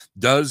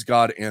Does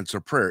God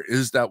answer prayer?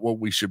 Is that what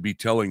we should be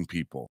telling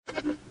people?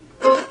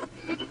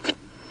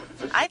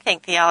 I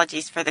think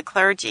theology's for the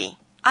clergy.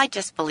 I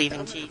just believe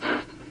in Jesus.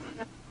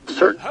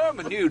 Certain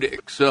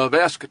hermeneutics of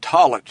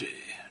eschatology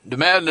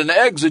demand an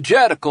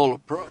exegetical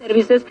approach.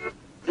 I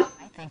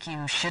think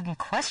you shouldn't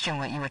question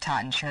what you were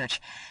taught in church.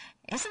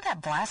 Isn't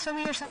that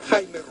blasphemy or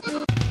something?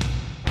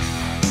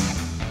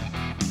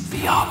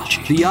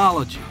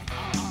 Theology.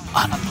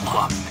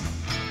 Unplugged.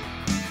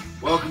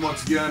 Welcome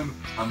once again.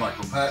 I'm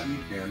Michael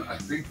Patton, and I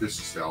think this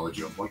is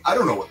Theology Unplugged. I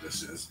don't know what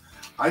this is.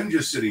 I'm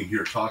just sitting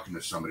here talking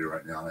to somebody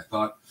right now, and I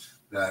thought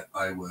that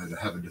I would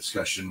have a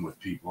discussion with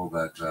people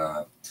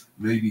that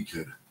maybe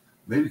could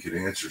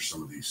answer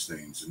some of these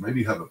things and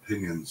maybe have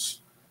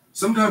opinions.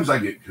 Sometimes I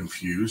get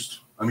confused.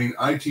 I mean,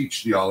 I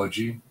teach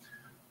theology.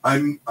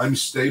 I'm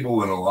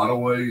stable in a lot of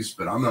ways,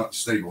 but I'm not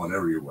stable in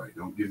every way.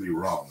 Don't get me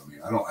wrong. I mean,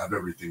 I don't have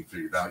everything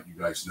figured out.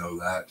 You guys know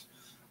that.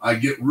 I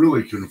get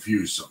really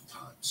confused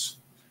sometimes.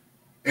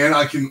 And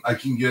I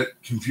can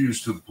get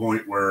confused to the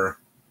point where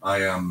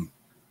I'm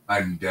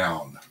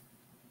down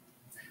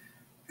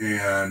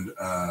and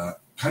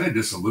kind of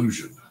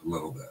disillusioned a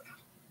little bit.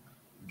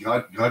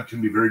 God can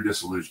be very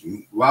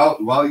disillusioning.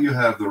 While you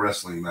have the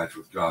wrestling match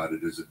with God,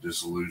 it is a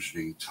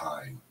disillusioning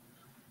time,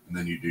 and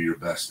then you do your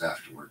best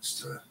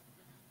afterwards to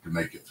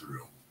make it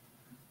through.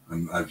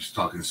 And I was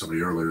talking to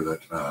somebody earlier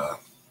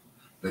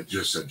that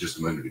just said just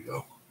a minute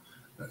ago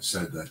that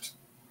said that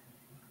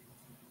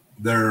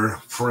their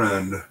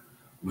friend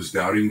was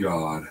doubting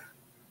God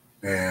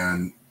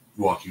and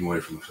walking away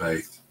from the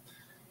faith.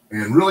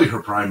 And really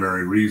her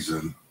primary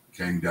reason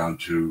came down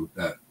to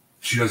that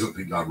she doesn't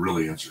think God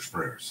really answers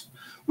prayers,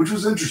 which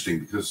was interesting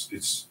because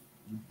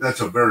that's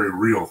a very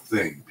real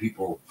thing.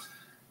 People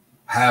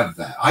have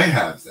that. I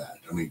have that.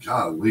 I mean,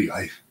 golly,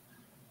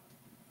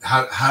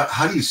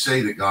 how do you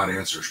say that God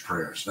answers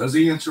prayers? Does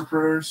he answer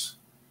prayers?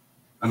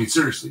 I mean,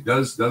 seriously,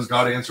 does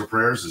God answer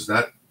prayers? Is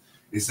that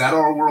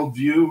our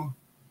worldview?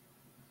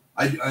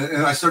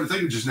 And I started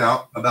thinking just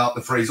now about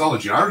the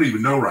phraseology. I don't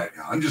even know right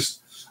now. I'm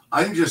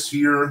just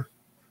here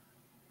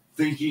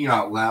thinking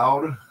out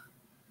loud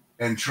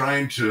and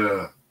trying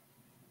to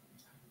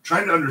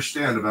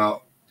understand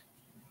about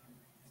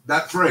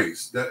that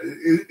phrase. That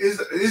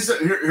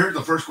here's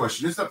the first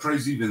question: is that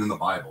phrase even in the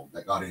Bible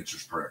that God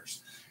answers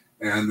prayers?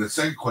 And the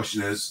second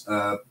question is,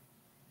 how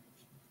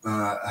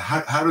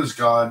does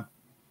God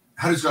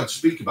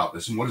speak about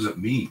this, and what does it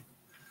mean?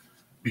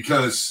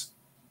 Because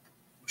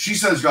she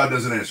says God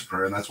doesn't answer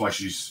prayer, and that's why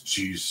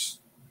she's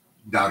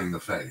doubting the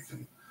faith.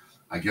 And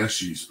I guess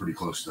she's pretty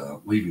close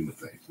to leaving the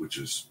faith, which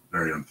is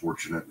very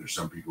unfortunate. There's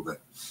some people that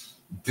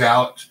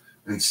doubt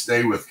and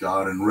stay with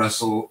God and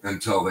wrestle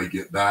until they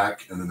get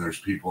back, and then there's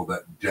people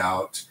that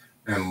doubt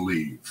and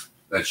leave.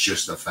 That's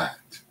just a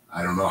fact.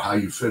 I don't know how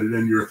you fit it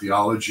into your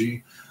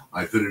theology.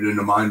 I fit it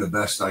into mine the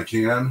best I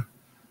can,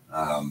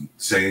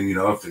 saying,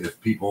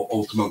 if people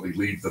ultimately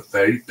leave the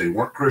faith, they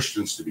weren't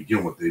Christians to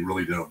begin with. They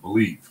really didn't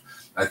believe.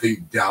 I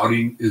think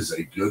doubting is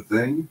a good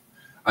thing.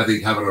 I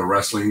think having a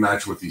wrestling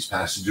match with these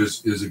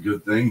passages is a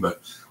good thing.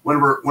 But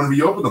whenever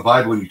you open the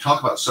Bible and you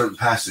talk about certain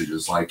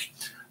passages, like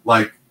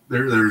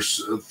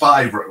there's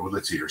five.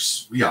 Let's see here.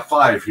 Yeah,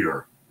 five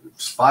here.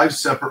 It's 5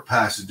 separate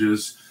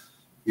passages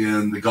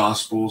in the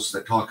Gospels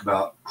that talk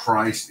about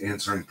Christ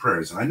answering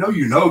prayers. And I know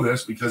you know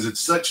this because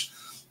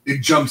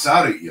it jumps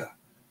out at you.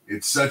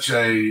 It's such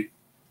kind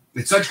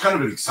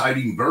of an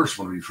exciting verse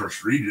when we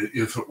first read it,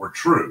 if it were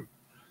true.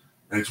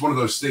 And it's one of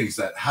those things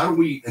that, how do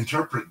we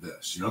interpret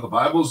this? The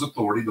Bible is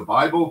authority. The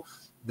Bible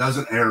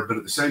doesn't err, but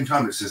at the same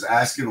time, it says,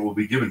 ask and it will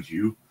be given to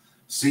you.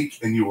 Seek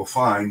and you will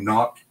find.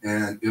 Knock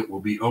and it will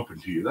be open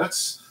to you.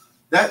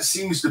 That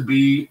seems to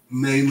be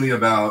mainly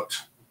about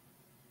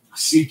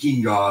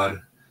seeking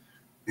God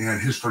and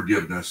his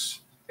forgiveness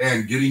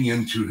and getting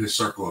into his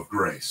circle of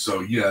grace. So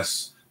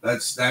yes,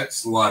 that's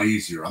a lot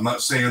easier. I'm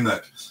not saying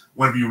that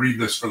whenever you read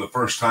this for the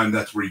first time,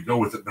 that's where you go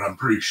with it, but I'm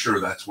pretty sure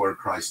that's where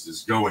Christ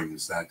is going,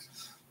 is that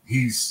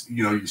he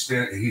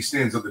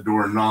stands at the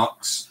door and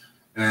knocks,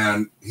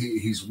 and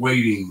he's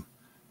waiting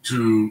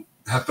to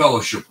have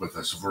fellowship with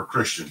us if we're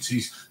Christians.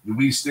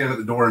 We stand at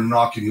the door and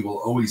knock, and he will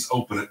always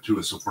open it to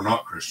us if we're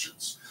not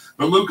Christians.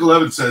 But Luke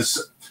 11 says,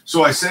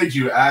 so I say to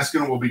you, ask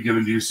and it will be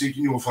given to you, seek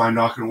and you will find,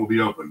 knock and it will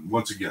be open.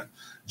 Once again,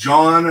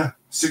 John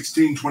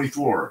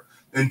 16:24,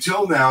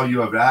 until now you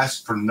have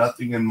asked for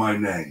nothing in my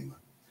name.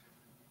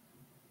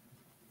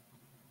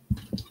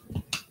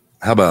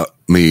 How about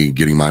me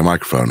getting my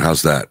microphone?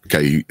 How's that?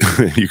 Okay,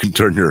 you can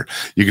turn your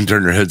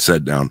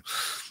headset down.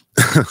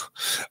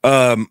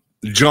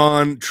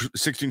 John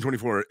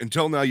 16:24.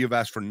 Until now you've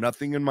asked for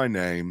nothing in my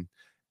name.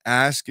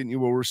 Ask and you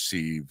will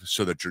receive,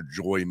 so that your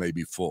joy may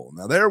be full.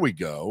 Now there we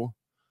go.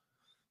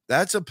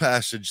 That's a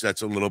passage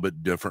that's a little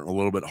bit different, a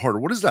little bit harder.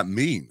 What does that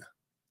mean?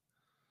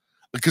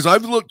 Because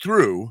I've looked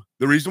through.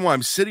 The reason why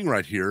I'm sitting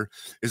right here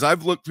is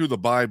I've looked through the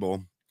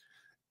Bible.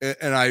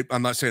 And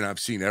I'm not saying I've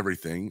seen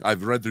everything.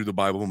 I've read through the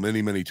Bible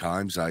many, many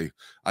times. I'd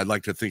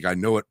like to think I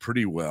know it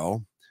pretty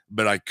well,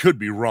 but I could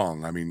be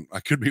wrong. I mean, I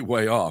could be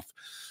way off.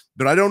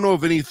 but I don't know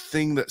of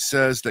anything that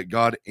says that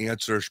God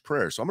answers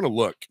prayer. So I'm going to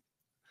look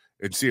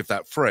and see if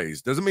that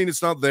phrase, doesn't mean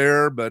it's not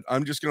there, but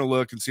I'm just going to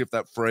look and see if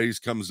that phrase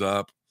comes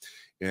up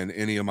in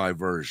any of my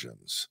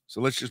versions.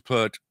 So let's just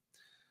put a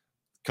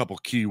couple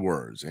key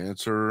words.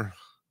 Answer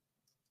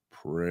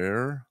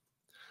prayer.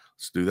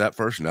 Let's do that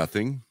first.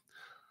 Nothing.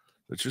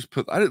 Let's just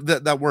put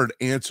that word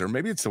answer.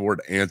 Maybe it's the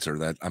word answer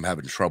that I'm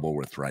having trouble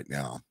with right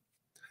now.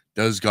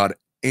 Does God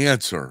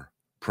answer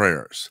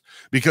prayers?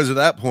 Because at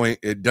that point,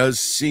 it does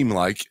seem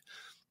like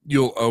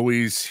you'll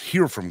always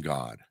hear from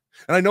God.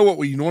 And I know what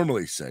we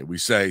normally say. We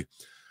say,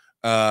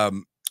 God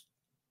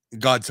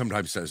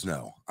sometimes says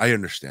no. I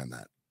understand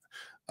that.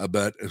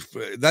 But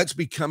that's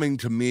becoming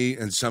to me,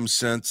 in some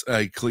sense,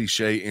 a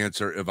cliche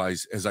answer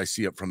as I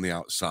see it from the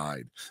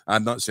outside.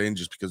 I'm not saying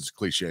just because it's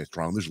cliche, it's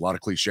wrong. There's a lot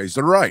of cliches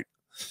that are right.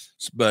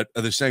 But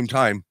at the same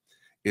time,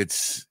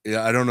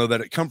 I don't know that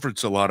it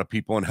comforts a lot of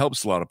people and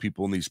helps a lot of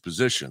people in these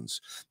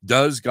positions.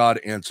 Does God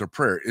answer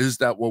prayer? Is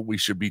that what we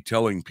should be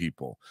telling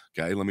people?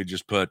 Okay, let me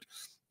just put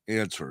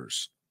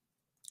answers.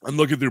 I'm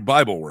looking through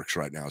Bible Works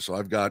right now. So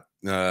I've got,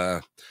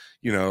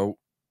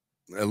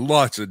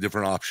 lots of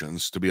different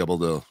options to be able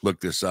to look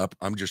this up.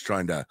 I'm just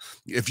trying to,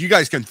 if you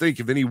guys can think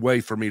of any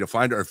way for me to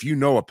find, or if you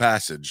know a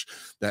passage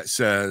that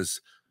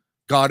says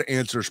God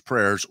answers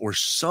prayers or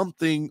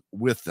something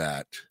with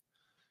that,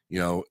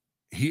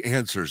 he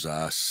answers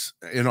us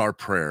in our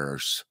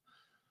prayers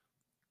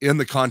in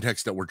the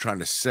context that we're trying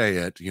to say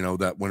it,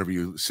 that whenever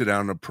you sit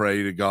down and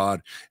pray to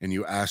God and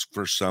you ask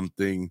for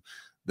something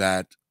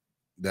that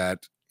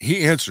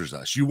he answers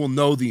us, you will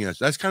know the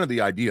answer. That's kind of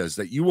the idea, is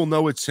that you will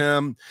know it's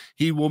him.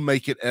 He will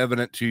make it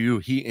evident to you.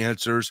 He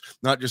answers,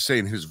 not just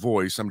saying his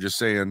voice. I'm just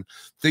saying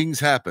things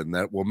happen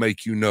that will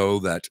make you know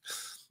that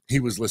he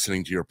was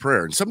listening to your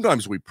prayer. And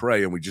sometimes we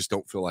pray and we just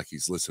don't feel like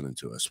he's listening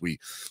to us. We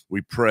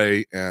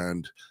pray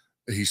and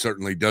he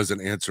certainly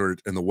doesn't answer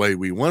it in the way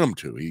we want him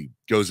to. He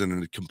goes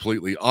in a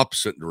completely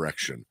opposite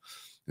direction.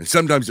 And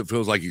sometimes it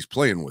feels like he's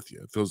playing with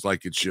you. It feels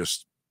like it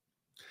just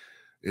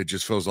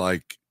feels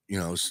like,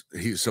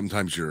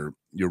 sometimes you're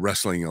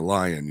wrestling a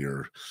lion,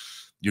 you're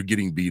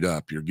getting beat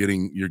up, you're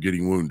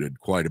getting wounded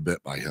quite a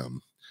bit by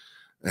him.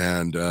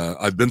 And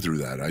I've been through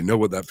that. I know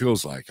what that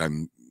feels like.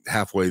 I'm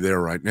halfway there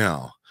right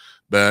now,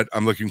 but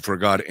I'm looking for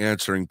God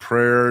answering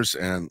prayers,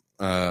 and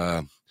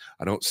I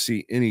don't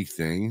see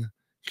anything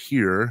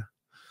here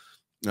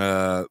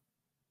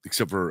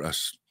except for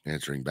us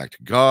answering back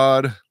to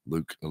God.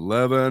 Luke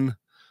 11.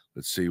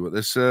 Let's see what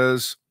this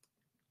says.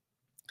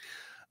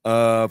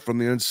 From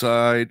the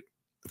inside,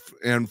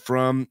 and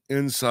from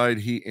inside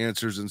he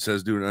answers and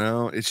says, do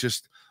now. It's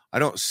just, I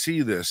don't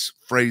see this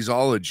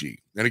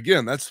phraseology. And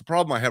again, that's the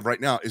problem I have right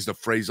now, is the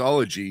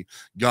phraseology,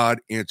 God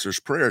answers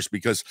prayers,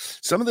 because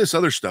some of this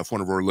other stuff,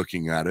 whenever we're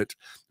looking at it,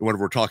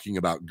 whenever we're talking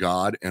about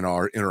God and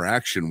our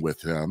interaction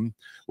with him,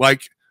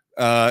 like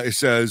it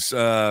says,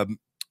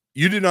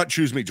 you did not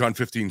choose me, John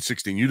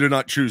 15:16. You did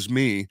not choose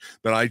me,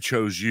 but I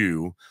chose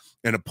you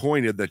and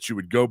appointed that you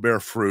would go bear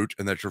fruit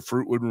and that your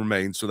fruit would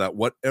remain, so that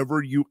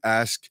whatever you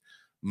ask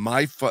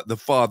the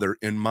Father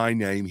in my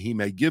name, he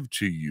may give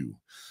to you.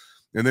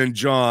 And then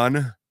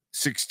John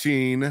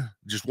 16,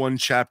 just one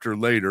chapter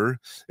later,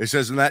 it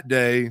says, in that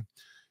day,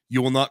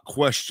 you will not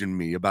question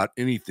me about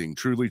anything.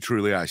 Truly,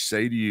 truly, I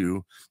say to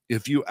you,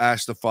 if you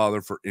ask the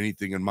Father for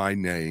anything in my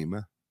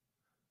name,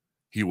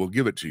 he will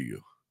give it to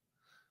you.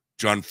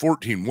 John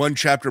 14, one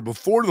chapter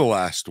before the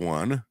last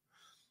one,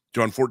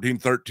 John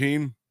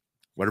 14:13,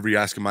 whatever you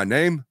ask in my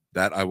name,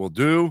 that I will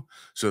do,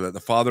 so that the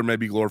Father may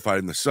be glorified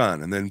in the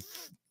Son. And then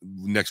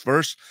next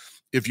verse,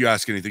 if you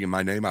ask anything in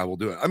my name, I will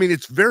do it. I mean,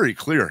 it's very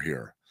clear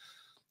here.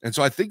 And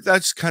so I think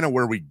that's kind of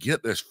where we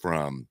get this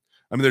from.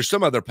 I mean, there's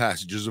some other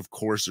passages, of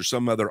course, there's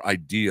some other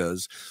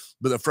ideas,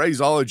 but the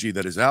phraseology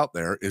that is out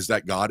there is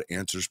that God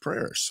answers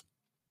prayers.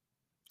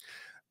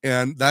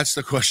 And that's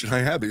the question I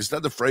have. Is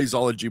that the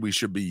phraseology we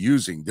should be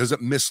using? Does it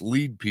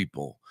mislead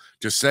people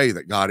to say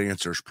that God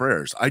answers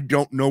prayers? I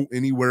don't know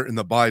anywhere in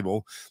the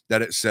Bible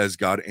that it says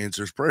God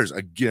answers prayers.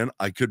 Again,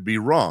 I could be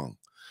wrong.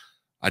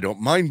 I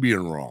don't mind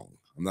being wrong.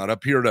 I'm not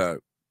up here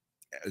to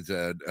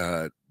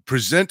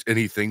present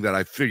anything that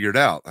I figured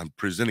out. I'm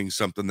presenting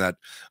something that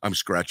I'm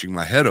scratching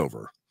my head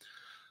over.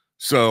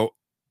 So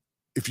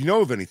if you know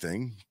of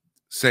anything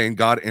saying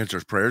God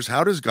answers prayers,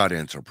 how does God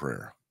answer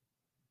prayer?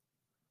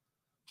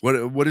 What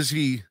does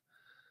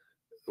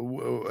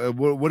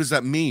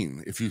that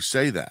mean if you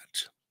say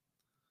that?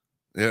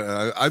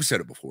 I've said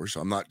it before,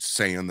 so I'm not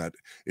saying that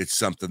it's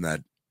something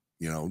that,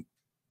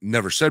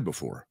 never said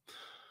before.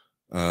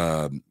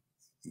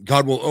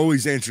 God will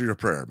always answer your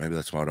prayer. Maybe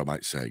that's what I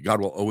might say.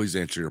 God will always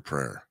answer your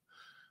prayer.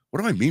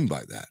 What do I mean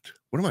by that?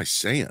 What am I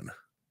saying?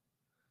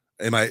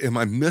 Am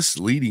I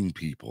misleading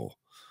people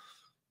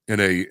in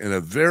a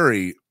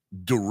very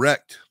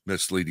direct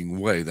misleading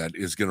way that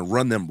is going to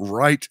run them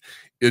right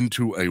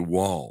into a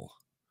wall?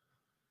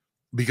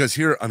 Because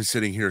here I'm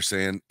sitting here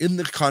saying, in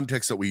the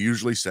context that we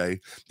usually say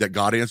that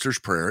God answers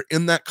prayer,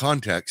 in that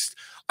context,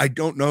 I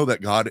don't know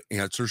that God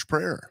answers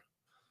prayer.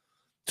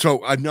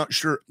 So I'm not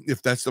sure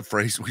if that's the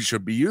phrase we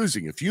should be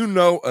using. If you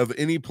know of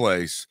any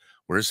place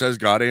where it says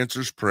God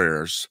answers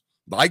prayers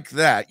like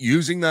that,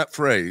 using that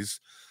phrase,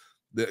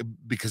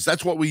 because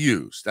that's what we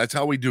use. That's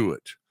how we do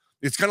it.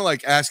 It's kind of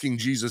like asking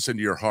Jesus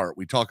into your heart.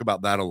 We talk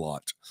about that a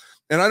lot.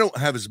 And I don't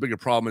have as big a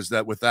problem as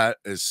that with that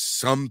as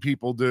some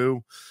people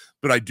do,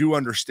 but I do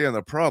understand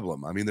the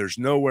problem. I mean, there's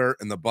nowhere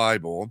in the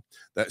Bible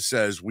that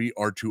says we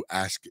are to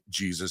ask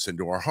Jesus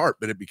into our heart,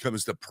 but it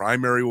becomes the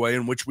primary way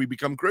in which we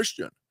become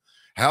Christian.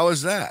 How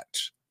is that?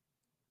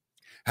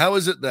 How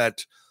is it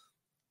that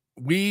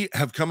we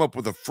have come up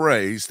with a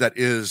phrase that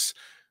is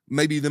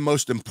maybe the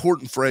most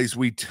important phrase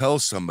we tell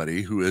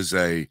somebody who is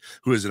an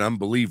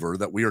unbeliever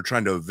that we are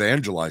trying to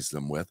evangelize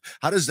them with?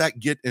 How does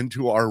that get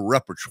into our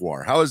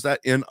repertoire? How is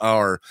that in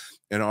our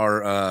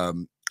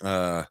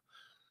the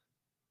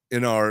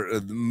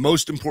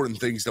most important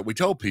things that we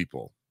tell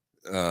people?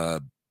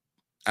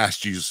 Ask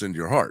Jesus into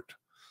your heart.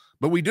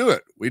 But we do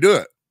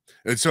it.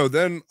 And so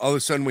then all of a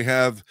sudden we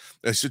have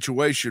a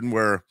situation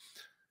where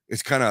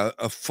it's kind of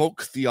a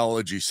folk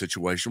theology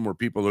situation where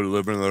people are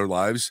living their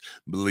lives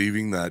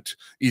believing that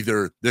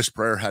either this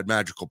prayer had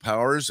magical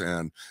powers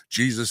and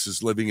Jesus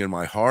is living in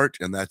my heart,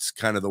 and that's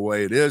kind of the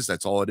way it is.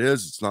 That's all it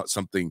is. It's not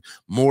something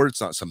more.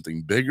 It's not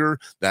something bigger.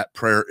 That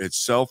prayer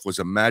itself was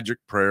a magic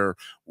prayer,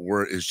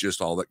 or is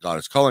just all that God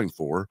is calling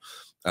for.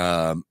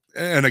 And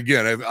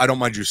again, I don't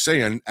mind you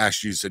saying, ask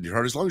Jesus into your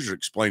heart, as long as you're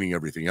explaining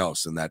everything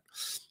else, and that,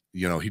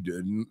 he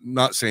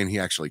not saying he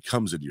actually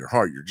comes into your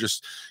heart.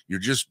 You're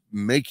just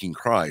making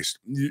Christ.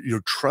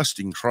 You're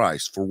trusting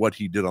Christ for what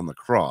he did on the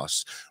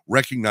cross,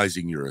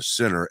 recognizing you're a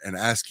sinner and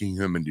asking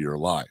him into your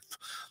life.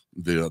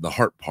 The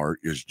heart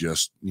part is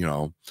just,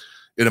 an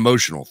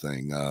emotional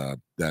thing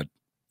that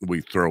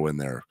we throw in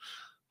there.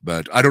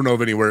 But I don't know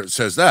of anywhere it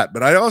says that.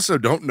 But I also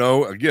don't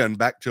know, again,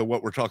 back to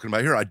what we're talking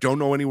about here, I don't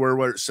know anywhere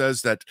where it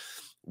says that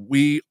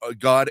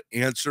God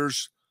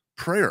answers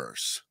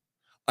prayers.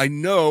 I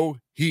know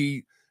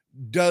he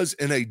does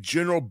in a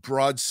general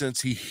broad sense.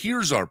 He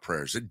hears our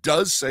prayers. It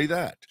does say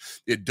that.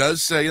 It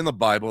does say in the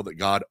Bible that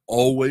God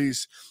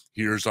always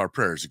hears our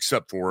prayers,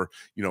 except for,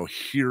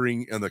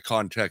 hearing in the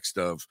context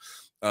of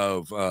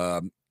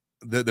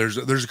there's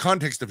a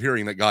context of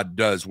hearing that God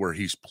does where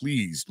he's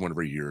pleased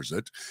whenever he hears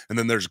it. And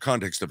then there's a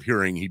context of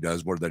hearing he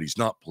does where that he's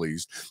not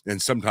pleased.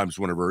 And sometimes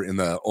whenever in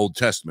the Old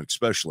Testament,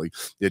 especially,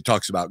 it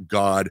talks about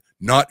God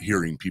not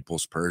hearing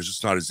people's prayers.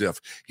 It's not as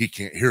if he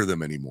can't hear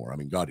them anymore. I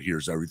mean, God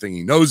hears everything.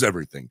 He knows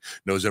everything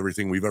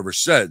we've ever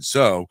said.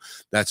 So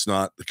that's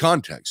not the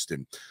context.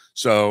 And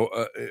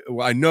so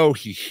I know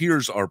he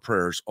hears our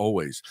prayers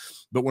always,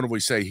 but when we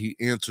say he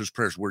answers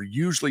prayers, we're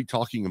usually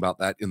talking about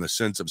that in the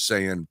sense of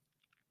saying,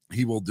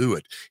 he will do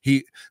it.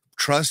 He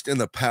trust in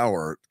the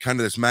power, kind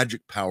of this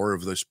magic power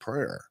of this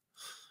prayer,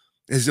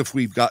 as if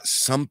we've got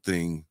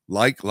something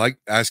like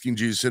asking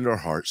Jesus into our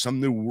heart,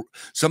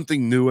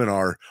 something new in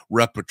our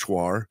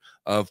repertoire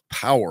of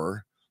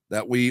power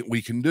that we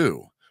can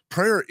do.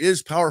 Prayer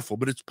is powerful,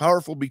 but it's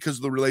powerful because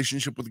of the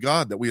relationship with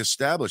God that we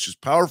establish. It's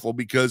powerful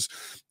because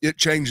it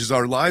changes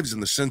our lives in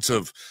the sense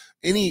of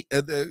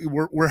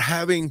we're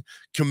having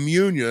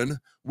communion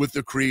with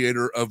the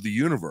creator of the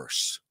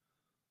universe.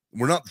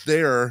 We're not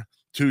there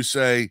to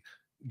say,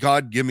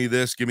 God, give me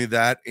this, give me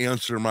that,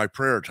 answer my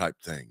prayer type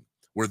thing.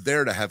 We're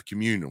there to have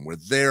communion. We're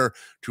there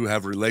to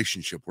have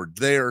relationship. We're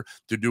there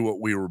to do what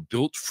we were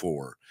built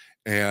for,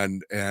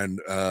 and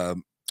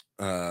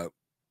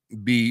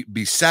be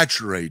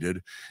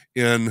saturated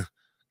in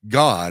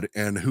God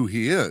and who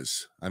he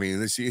is. I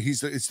mean, it's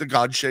the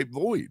God-shaped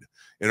void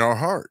in our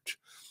heart.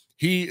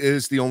 He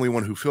is the only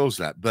one who fills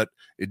that, but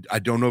I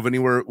don't know of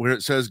anywhere where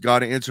it says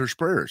God answers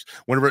prayers.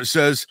 Whenever it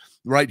says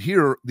right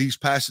here, these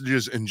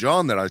passages in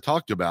John that I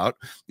talked about,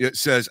 it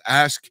says,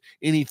 ask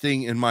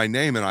anything in my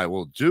name and I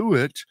will do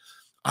it.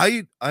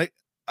 I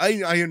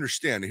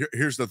understand.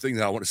 Here's the thing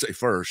that I want to say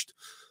first,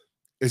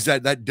 is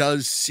that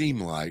does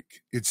seem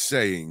like it's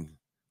saying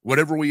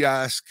whatever we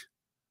ask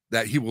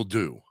that he will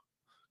do.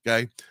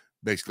 Okay.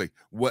 Basically,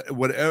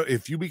 whatever,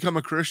 if you become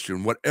a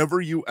Christian,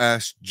 whatever you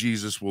ask,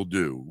 Jesus will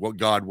do, what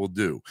God will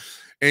do.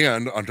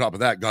 And on top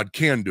of that, God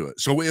can do it.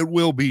 So it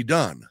will be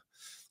done.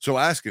 So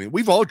asking it,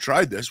 we've all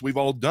tried this. We've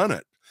all done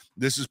it.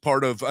 This is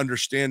part of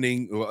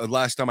understanding.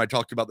 Last time I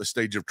talked about the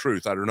stage of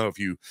truth. I don't know if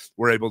you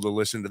were able to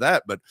listen to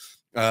that, but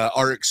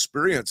our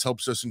experience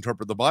helps us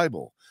interpret the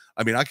Bible.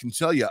 I mean, I can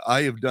tell you,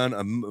 I have done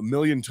a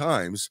million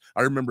times.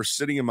 I remember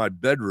sitting in my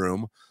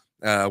bedroom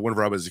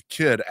whenever I was a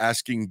kid,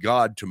 asking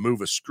God to move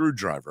a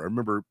screwdriver. I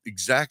remember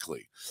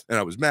exactly. And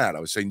I was mad.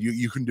 I was saying,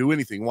 you can do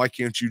anything. Why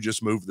can't you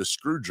just move the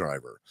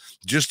screwdriver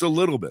just a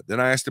little bit? Then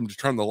I asked him to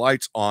turn the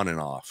lights on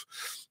and off.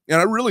 And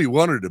I really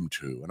wanted him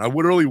to. And I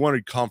really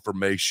wanted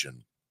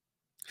confirmation.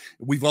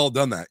 We've all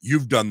done that.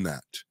 You've done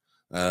that.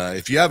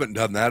 If you haven't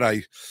done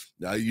that,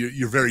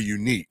 you're very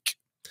unique.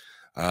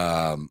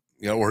 Or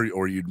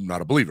you're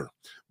not a believer.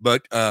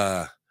 But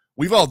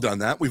we've all done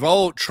that. We've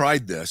all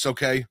tried this.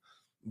 Okay.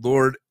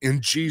 Lord,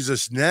 in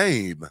Jesus'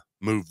 name,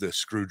 move this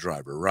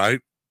screwdriver,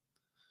 right?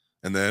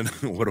 And then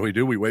what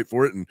do? We wait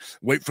for it and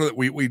wait for it.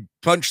 We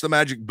punch the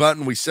magic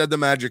button. We said the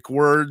magic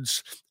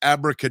words,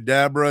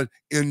 abracadabra,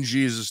 in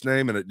Jesus'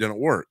 name, and it didn't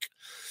work.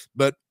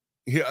 But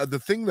the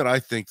thing that I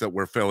think that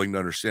we're failing to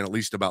understand, at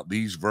least about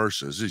these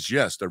verses, is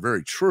yes, they're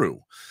very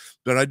true.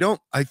 But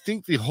I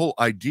think the whole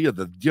idea,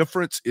 the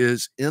difference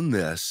is in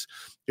this,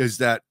 is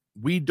that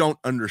we don't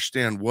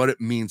understand what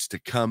it means to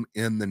come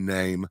in the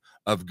name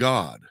of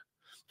God.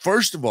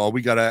 First of all,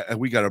 we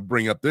gotta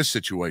bring up this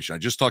situation. I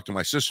just talked to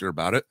my sister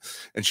about it,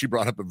 and she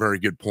brought up a very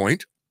good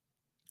point,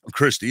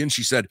 Christy, and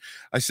she said,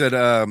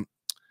 well,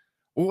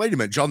 wait a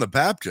minute, John the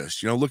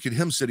Baptist, look at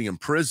him sitting in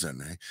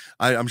prison.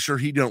 I'm sure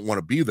he didn't want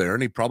to be there,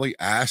 and he probably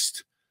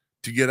asked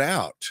to get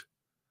out.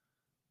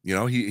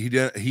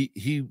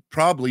 He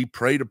probably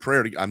prayed a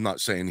prayer. I'm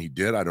not saying he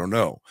did. I don't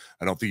know.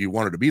 I don't think he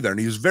wanted to be there, and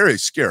he was very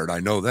scared. I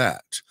know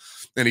that.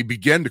 And he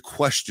began to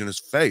question his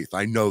faith.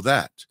 I know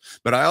that.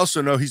 But I also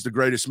know he's the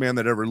greatest man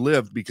that ever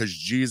lived, because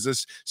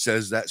Jesus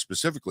says that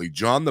specifically.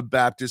 John the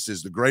Baptist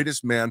is the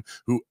greatest man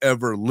who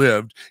ever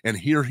lived. And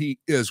here he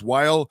is,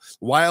 while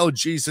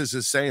Jesus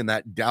is saying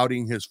that,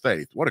 doubting his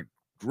faith. What a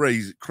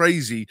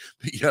crazy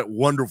yet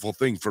wonderful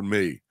thing for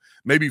me.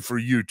 Maybe for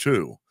you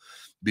too,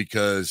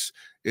 because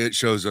it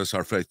shows us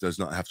our faith does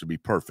not have to be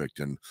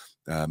perfect. And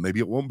maybe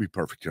it won't be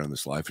perfect here in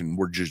this life. And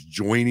we're just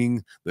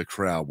joining the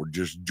crowd. We're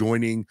just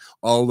joining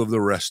all of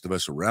the rest of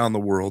us around the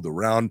world,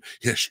 around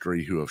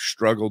history, who have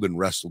struggled and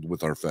wrestled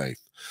with our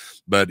faith.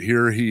 But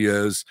here he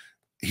is.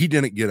 He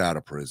didn't get out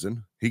of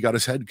prison. He got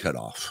his head cut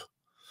off.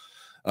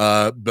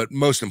 But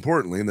most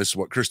importantly, and this is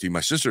what Christy,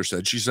 my sister,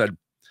 said, she said,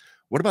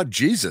 what about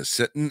Jesus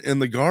sitting in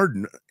the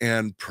garden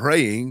and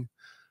praying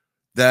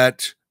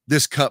that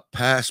this cup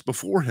passed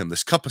before him,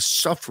 this cup of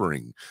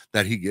suffering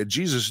that he get?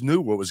 Jesus knew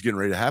what was getting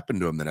ready to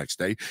happen to him the next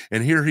day.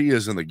 And here he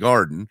is in the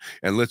garden.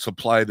 And let's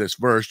apply this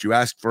verse. You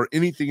ask for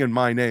anything in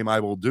my name, I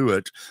will do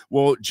it.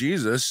 Well,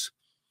 Jesus,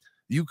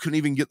 you couldn't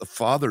even get the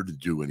Father to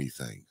do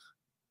anything.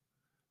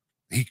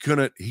 He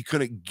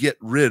couldn't get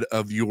rid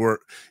of the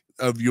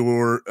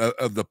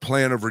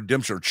plan of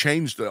redemption,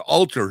 or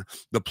alter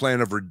the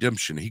plan of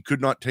redemption. He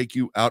could not take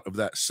you out of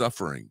that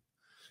suffering.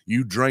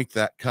 You drank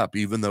that cup,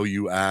 even though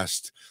you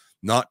asked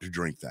not to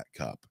drink that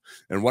cup.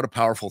 And what a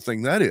powerful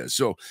thing that is.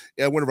 So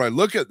whenever I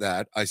look at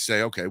that, I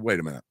say, okay,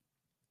 wait a minute.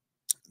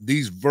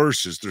 These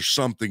verses, there's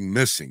something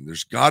missing.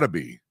 There's got to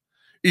be.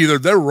 Either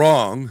they're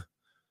wrong,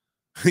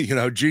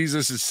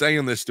 Jesus is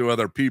saying this to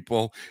other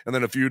people, and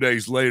then a few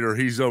days later,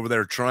 he's over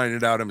there trying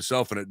it out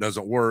himself and it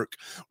doesn't work,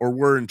 or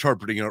we're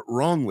interpreting it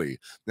wrongly.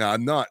 Now,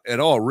 I'm not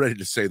at all ready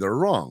to say they're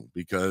wrong,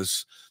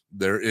 because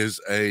there is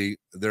an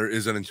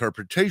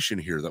interpretation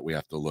here that we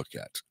have to look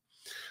at.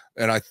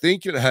 And I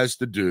think it has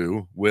to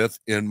do with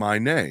in my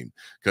name,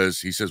 because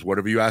he says,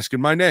 whatever you ask in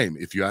my name,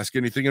 if you ask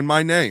anything in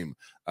my name,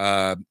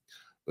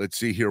 let's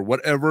see here,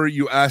 whatever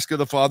you ask of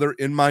the Father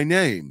in my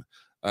name,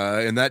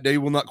 and that day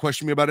will not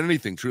question me about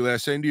anything. Truly I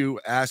say to you,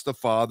 ask the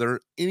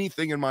Father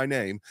anything in my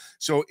name.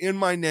 So in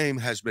my name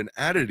has been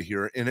added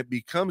here, and it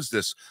becomes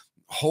this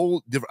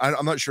whole different.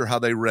 I'm not sure how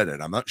they read it.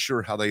 I'm not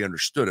sure how they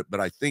understood it, but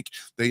I think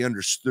they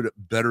understood it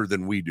better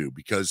than we do,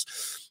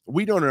 because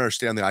we don't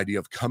understand the idea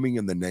of coming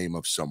in the name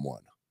of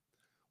someone.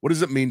 What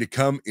does it mean to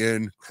come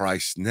in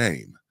Christ's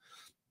name?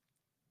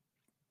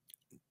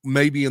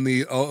 Maybe in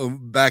the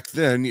back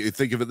then, you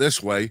think of it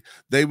this way,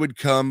 people would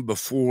come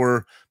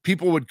before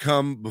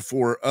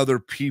other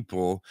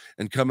people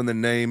and come in the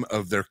name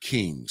of their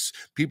kings.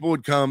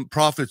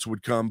 Prophets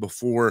would come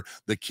before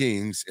the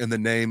kings in the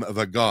name of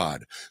a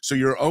god. So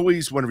you're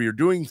always, whenever you're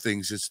doing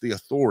things, it's the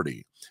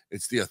authority.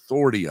 It's the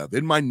authority of.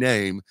 In my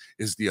name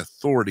is the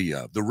authority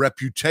of. The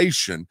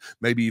reputation,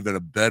 maybe even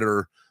a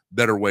better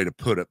way to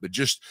put it, but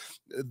just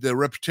the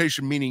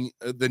reputation, meaning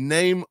the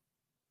name.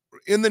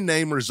 In the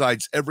name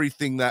resides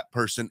everything that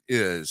person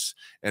is,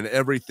 and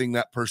everything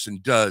that person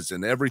does,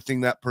 and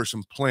everything that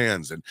person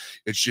plans. And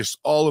it's just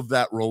all of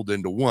that rolled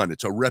into one.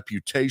 It's a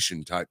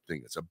reputation type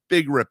thing. It's a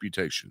big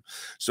reputation.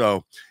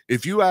 So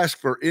if you ask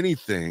for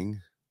anything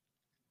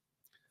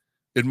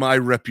in my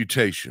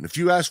reputation, if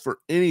you ask for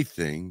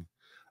anything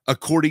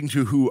according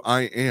to who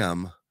I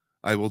am,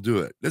 I will do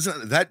it.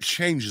 That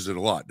changes it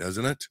a lot,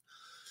 doesn't it?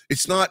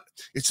 It's not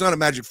a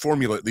magic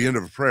formula at the end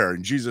of a prayer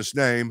in Jesus'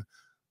 name,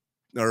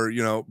 or,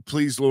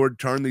 please, Lord,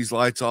 turn these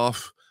lights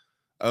off.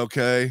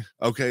 Okay,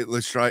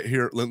 let's try it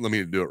here. Let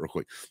me do it real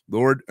quick.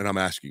 Lord, and I'm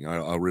asking,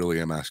 I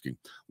really am asking,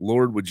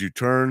 Lord, would you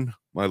turn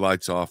my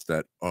lights off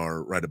that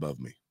are right above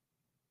me?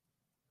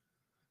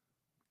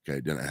 Okay,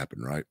 it didn't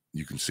happen, right?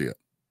 You can see it.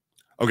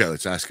 Okay,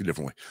 let's ask a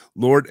different way.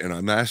 Lord, and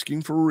I'm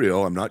asking for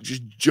real. I'm not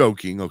just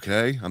joking,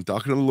 okay? I'm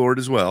talking to the Lord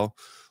as well.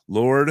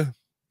 Lord,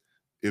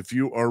 if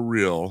you are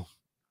real,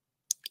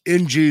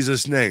 in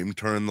Jesus' name,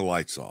 turn the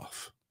lights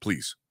off,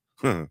 please.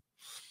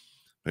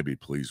 Maybe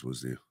please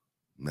was the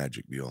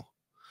magic deal.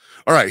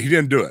 All right, he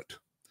didn't do it.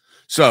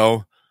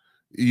 So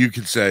you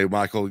could say,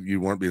 Michael,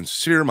 you weren't being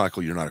sincere.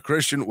 Michael, you're not a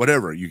Christian.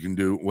 Whatever. You can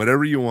do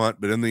whatever you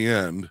want. But in the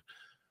end,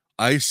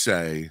 I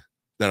say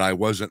that I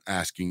wasn't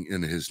asking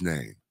in his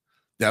name,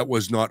 That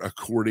was not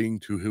according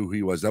to who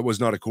he was. That was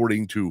not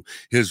according to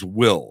his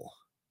will.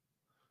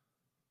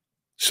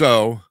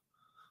 So,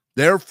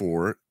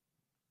 therefore,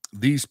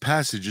 these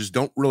passages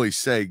don't really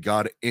say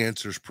God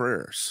answers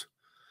prayers.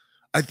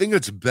 I think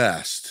it's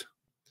best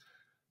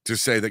to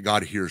say that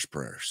God hears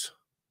prayers.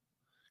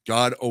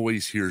 God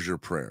always hears your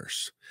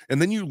prayers. And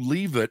then you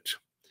leave it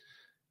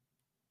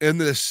in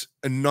this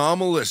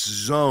anomalous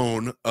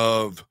zone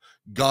of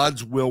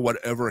God's will,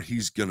 whatever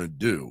he's going to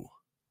do.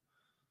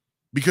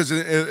 Because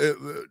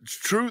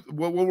truth,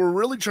 what we're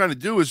really trying to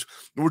do is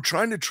we're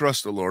trying to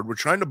trust the Lord. We're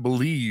trying to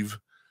believe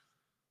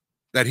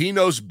that he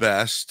knows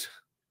best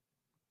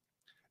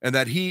and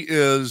that he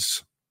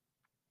is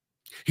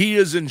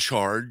in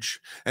charge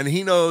and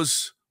he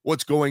knows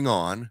what's going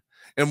on.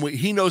 And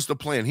he knows the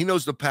plan. He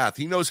knows the path.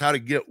 He knows how to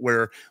get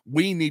where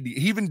we need to.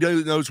 He even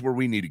knows where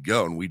we need to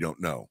go, and we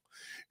don't know.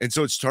 And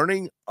so it's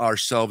turning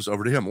ourselves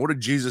over to him. What did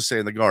Jesus say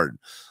in the garden?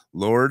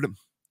 Lord,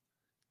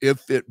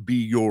 if it be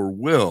your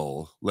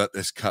will, let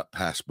this cup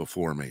pass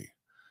before me.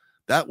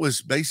 That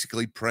was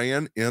basically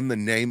praying in the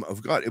name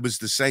of God. It was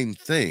the same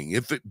thing.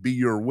 If it be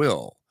your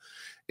will.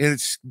 And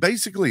it's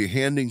basically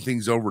handing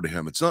things over to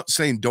him. It's not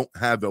saying do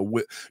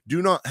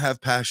not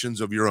have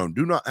passions of your own.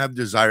 Do not have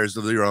desires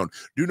of your own.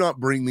 Do not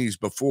bring these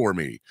before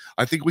me.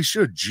 I think we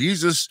should.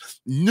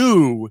 Jesus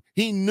knew,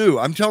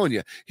 I'm telling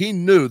you, he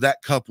knew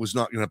that cup was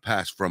not going to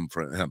pass from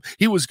him.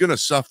 He was going to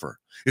suffer.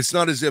 It's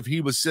not as if he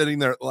was sitting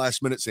there at the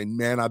last minute saying,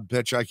 man, I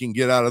bet you I can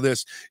get out of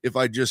this if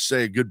I just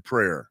say a good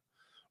prayer.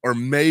 Or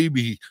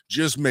maybe,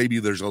 just maybe,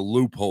 there's a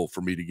loophole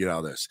for me to get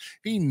out of this.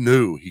 He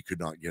knew he could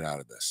not get out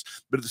of this.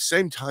 But at the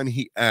same time,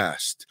 he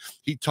asked,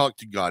 he talked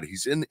to God.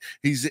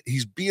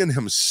 He's being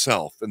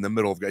himself in the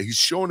middle of God. He's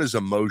showing his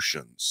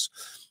emotions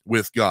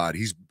with God.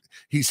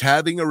 He's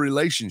having a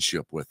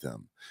relationship with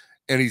him.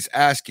 And he's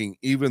asking,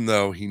 even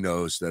though he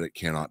knows that it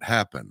cannot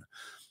happen.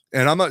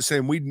 And I'm not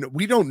saying we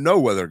don't know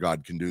whether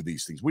God can do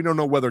these things. We don't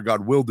know whether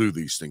God will do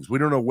these things. We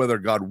don't know whether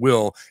God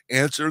will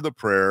answer the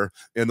prayer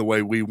in the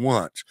way we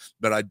want.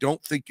 But I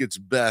don't think it's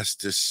best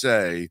to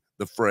say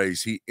the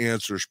phrase, he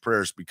answers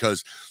prayers,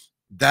 because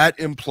that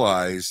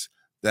implies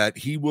that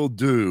he will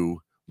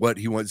do what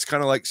he wants. It's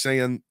kind of like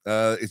saying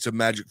it's a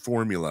magic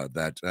formula,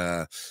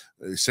 that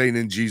saying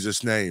in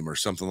Jesus' name or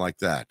something like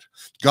that.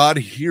 God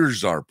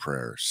hears our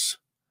prayers.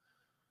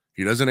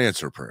 He doesn't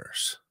answer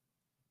prayers.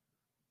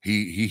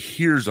 He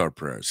hears our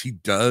prayers. He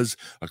does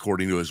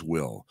according to his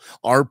will.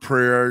 Our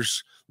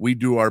prayers, we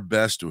do our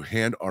best to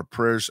hand our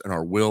prayers and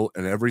our will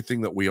and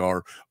everything that we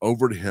are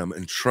over to him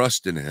and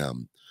trust in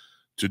him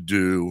to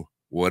do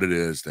what it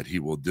is that he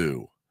will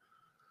do.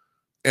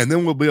 And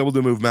then we'll be able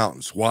to move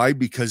mountains. Why?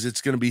 Because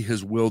it's going to be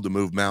his will to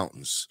move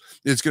mountains.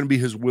 It's going to be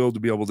his will to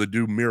be able to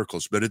do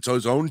miracles, but it's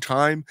his own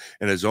time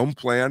and his own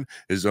plan,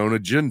 his own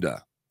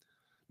agenda.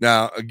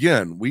 Now,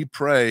 again, we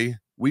pray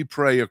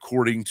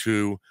according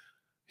to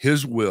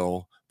his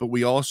will, but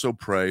we also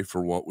pray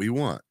for what we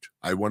want.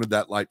 I wanted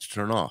that light to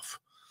turn off,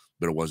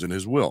 but it wasn't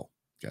his will.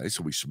 Okay,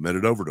 so we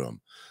submitted over to him.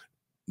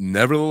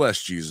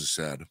 Nevertheless, Jesus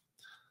said,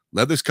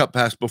 let this cup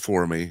pass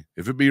before me.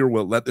 If it be your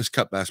will, let this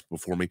cup pass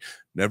before me.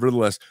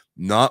 Nevertheless,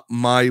 not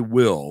my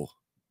will,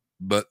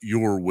 but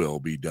your will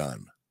be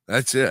done.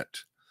 That's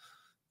it.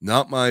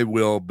 Not my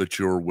will, but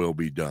your will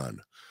be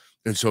done.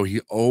 And so he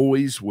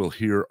always will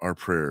hear our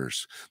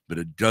prayers, but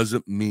it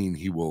doesn't mean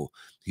he will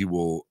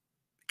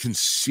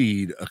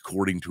concede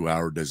according to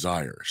our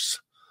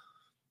desires.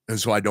 And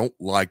so I don't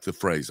like the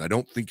phrase. I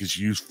don't think it's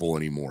useful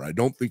anymore. I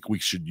don't think we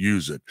should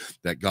use it,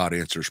 that God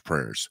answers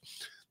prayers.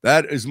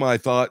 That is my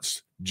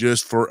thoughts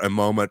just for a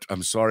moment.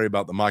 I'm sorry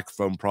about the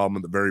microphone problem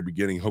at the very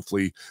beginning.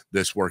 Hopefully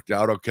this worked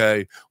out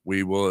okay.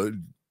 We will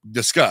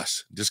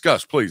discuss,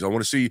 please. I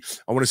want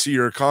to see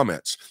your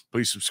comments.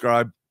 Please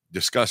subscribe,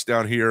 discuss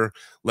down here.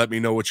 Let me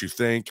know what you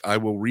think. I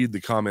will read the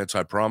comments,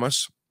 I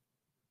promise.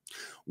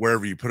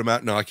 Wherever you put them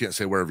at. No, I can't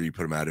say wherever you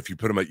put them at. If you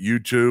put them at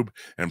YouTube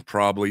and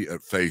probably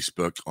at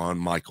Facebook on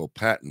Michael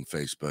Patton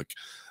Facebook,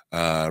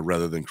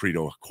 rather than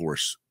Credo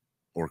Course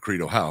or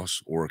Credo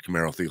House or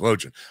Camaro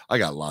Theologian. I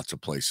got lots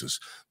of places,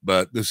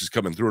 but this is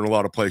coming through in a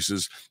lot of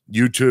places.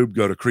 YouTube,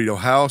 go to Credo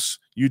House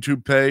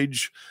YouTube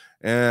page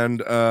and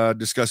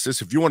discuss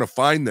this. If you want to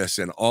find this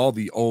in all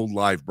the old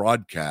live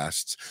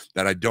broadcasts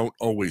that I don't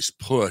always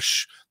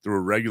push through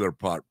a regular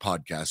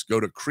podcast, go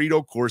to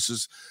Credo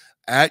Courses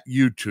at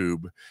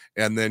YouTube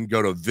and then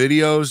go to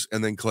videos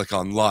and then click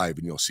on live,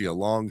 and you'll see a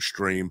long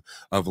stream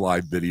of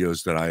live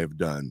videos that I have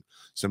done.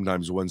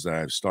 Sometimes ones that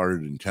I've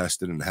started and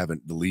tested and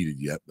haven't deleted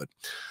yet, but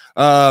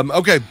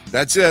okay,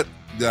 that's it.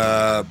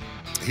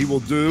 He will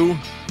do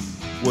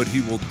what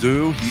he will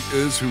do. He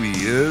is who he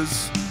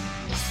is.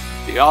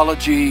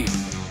 Theology